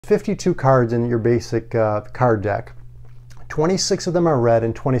52 cards in your basic card deck. 26 of them are red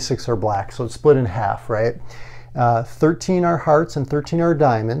and 26 are black, so it's split in half, right? 13 are hearts and 13 are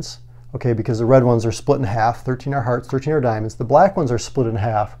diamonds, okay, because the red ones are split in half. 13 are hearts, 13 are diamonds. The black ones are split in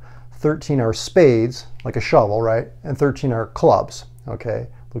half. 13 are spades, like a shovel, right? And 13 are clubs, okay?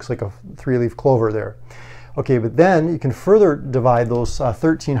 Looks like a 3-leaf clover there. Okay, but then you can further divide those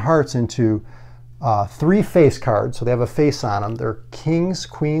 13 hearts into 3 face cards, so they have a face on them. They're kings,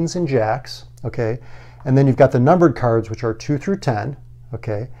 queens, and jacks, okay? And then you've got the numbered cards, which are 2 through 10,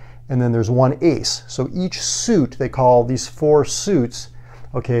 okay? And then there's 1 ace. So each suit, they call these 4 suits,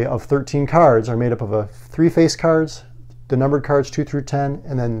 okay, of 13 cards are made up of 3 face cards, the numbered cards 2 through 10,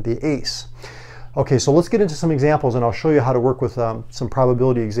 and then the ace. Okay, so let's get into some examples, and I'll show you how to work with some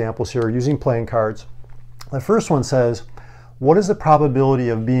probability examples here using playing cards. The first one says, what is the probability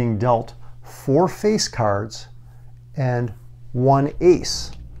of being dealt 4 face cards and 1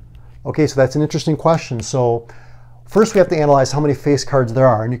 ace? Okay, so that's an interesting question. So first we have to analyze how many face cards there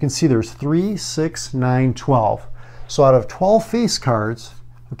are, and you can see there's 3, 6, 9, 12. So out of 12 face cards,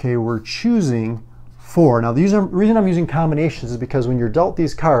 okay, we're choosing 4. Now the reason I'm using combinations is because when you're dealt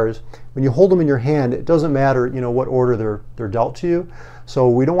these cards, when you hold them in your hand, it doesn't matter, you know, what order they're dealt to you. So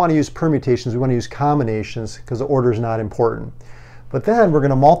we don't want to use permutations, we want to use combinations because the order is not important. But then we're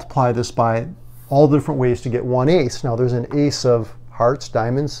going to multiply this by all the different ways to get 1 ace. Now there's an ace of hearts,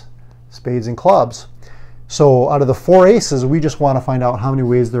 diamonds, spades, and clubs. So out of the 4 aces, we just want to find out how many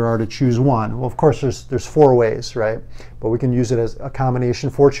ways there are to choose 1. Well, of course, there's 4 ways, right? But we can use it as a combination,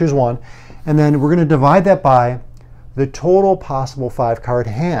 4 choose 1. And then we're going to divide that by the total possible 5 card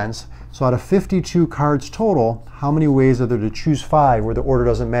hands. So out of 52 cards total, how many ways are there to choose 5 where the order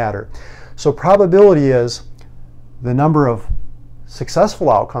doesn't matter? So probability is the number of successful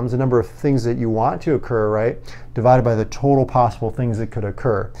outcomes, the number of things that you want to occur, right, divided by the total possible things that could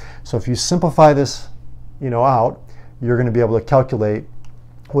occur. So if you simplify this, you know, out, you're going to be able to calculate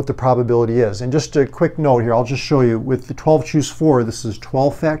what the probability is. And just a quick note here, I'll just show you with the 12 choose 4, this is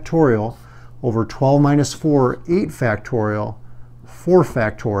 12 factorial over 12 minus 4, 8 factorial, 4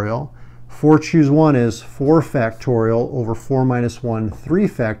 factorial. 4 choose 1 is 4 factorial over 4 minus 1, 3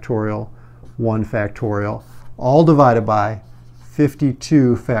 factorial, 1 factorial, all divided by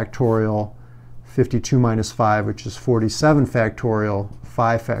 52 factorial, 52 minus 5, which is 47 factorial,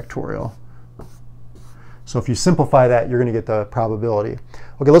 5 factorial. So if you simplify that, you're going to get the probability.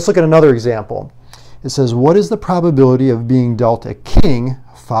 Okay, let's look at another example. It says, what is the probability of being dealt a king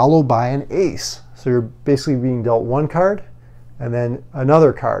followed by an ace? So you're basically being dealt 1 card and then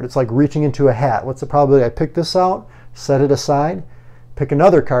another card. It's like reaching into a hat. What's the probability? I pick this out, set it aside, pick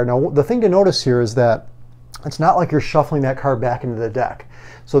another card. Now, the thing to notice here is that it's not like you're shuffling that card back into the deck.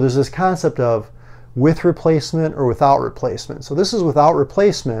 So there's this concept of with replacement or without replacement. So this is without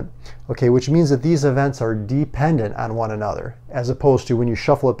replacement, okay, which means that these events are dependent on one another, as opposed to when you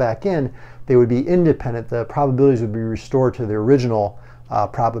shuffle it back in, they would be independent. The probabilities would be restored to the original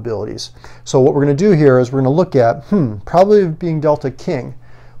probabilities. So what we're going to do here is we're going to look at, probability of being dealt a king.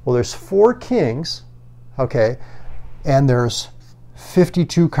 Well, there's 4 kings, okay, and there's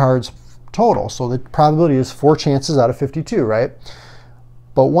 52 cards total. So the probability is 4 chances out of 52, right?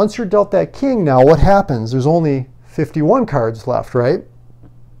 But once you're dealt that king, now what happens? There's only 51 cards left, right?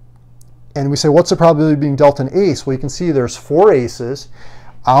 And we say, what's the probability of being dealt an ace? Well, you can see there's 4 aces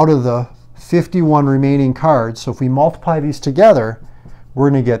out of the 51 remaining cards. So if we multiply these together, we're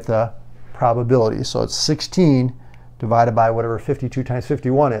going to get the probability. So it's 16 divided by whatever 52 times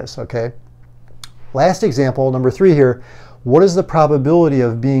 51 is, okay? Last example, number 3 here. What is the probability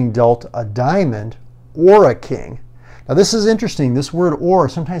of being dealt a diamond or a king? Now this is interesting. This word or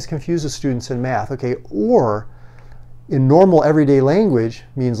sometimes confuses students in math. Okay, or in normal everyday language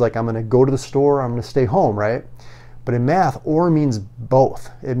means like I'm going to go to the store, I'm going to stay home, right? But in math, or means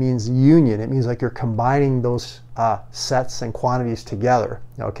both. It means union. It means like you're combining those sets and quantities together,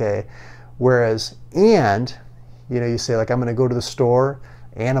 okay? Whereas and, you know, you say like I'm going to go to the store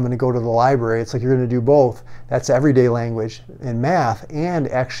and I'm going to go to the library. It's like you're going to do both. That's everyday language. In math, and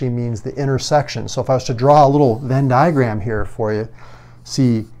actually means the intersection. So if I was to draw a little Venn diagram here for you,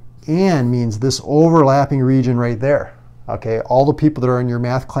 see, and means this overlapping region right there. Okay, all the people that are in your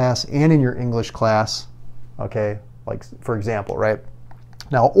math class and in your English class, okay, like for example, right?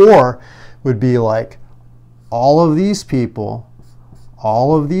 Now, or would be like all of these people,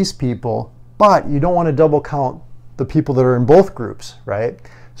 but you don't want to double count the people that are in both groups, right?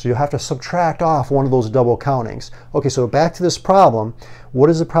 So you'll have to subtract off one of those double countings. Okay, so back to this problem. What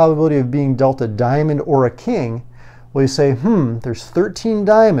is the probability of being dealt a diamond or a king? Well, you say, there's 13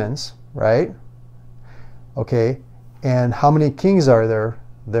 diamonds, right? Okay, and how many kings are there?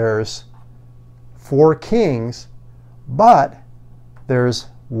 there's 4 kings, but there's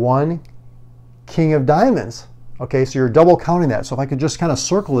 1 king of diamonds. Okay, so you're double counting that. So if I could just kind of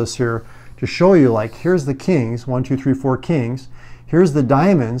circle this here to show you, like, here's the kings, 1, 2, 3, 4 kings. Here's the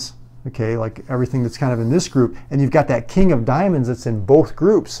diamonds, okay, like everything that's kind of in this group, and you've got that king of diamonds that's in both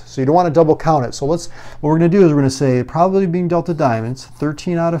groups. So you don't want to double count it. So what we're going to do is we're going to say probability of being dealt a diamonds,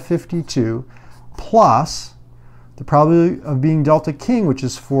 13 out of 52, plus the probability of being dealt a king, which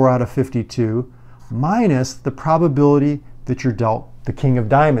is 4 out of 52, minus the probability that you're dealt the king of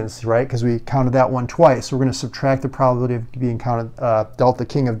diamonds, right? Because we counted that one twice. So we're going to subtract the probability of being dealt the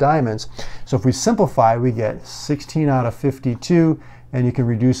king of diamonds. So if we simplify, we get 16 out of 52, and you can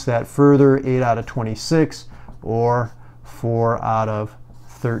reduce that further, 8 out of 26, or 4 out of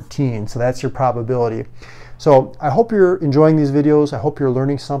 13. So that's your probability. So I hope you're enjoying these videos. I hope you're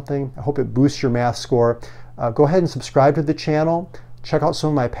learning something. I hope it boosts your math score. Go ahead and subscribe to the channel. Check out some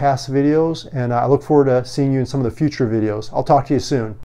of my past videos, and I look forward to seeing you in some of the future videos. I'll talk to you soon.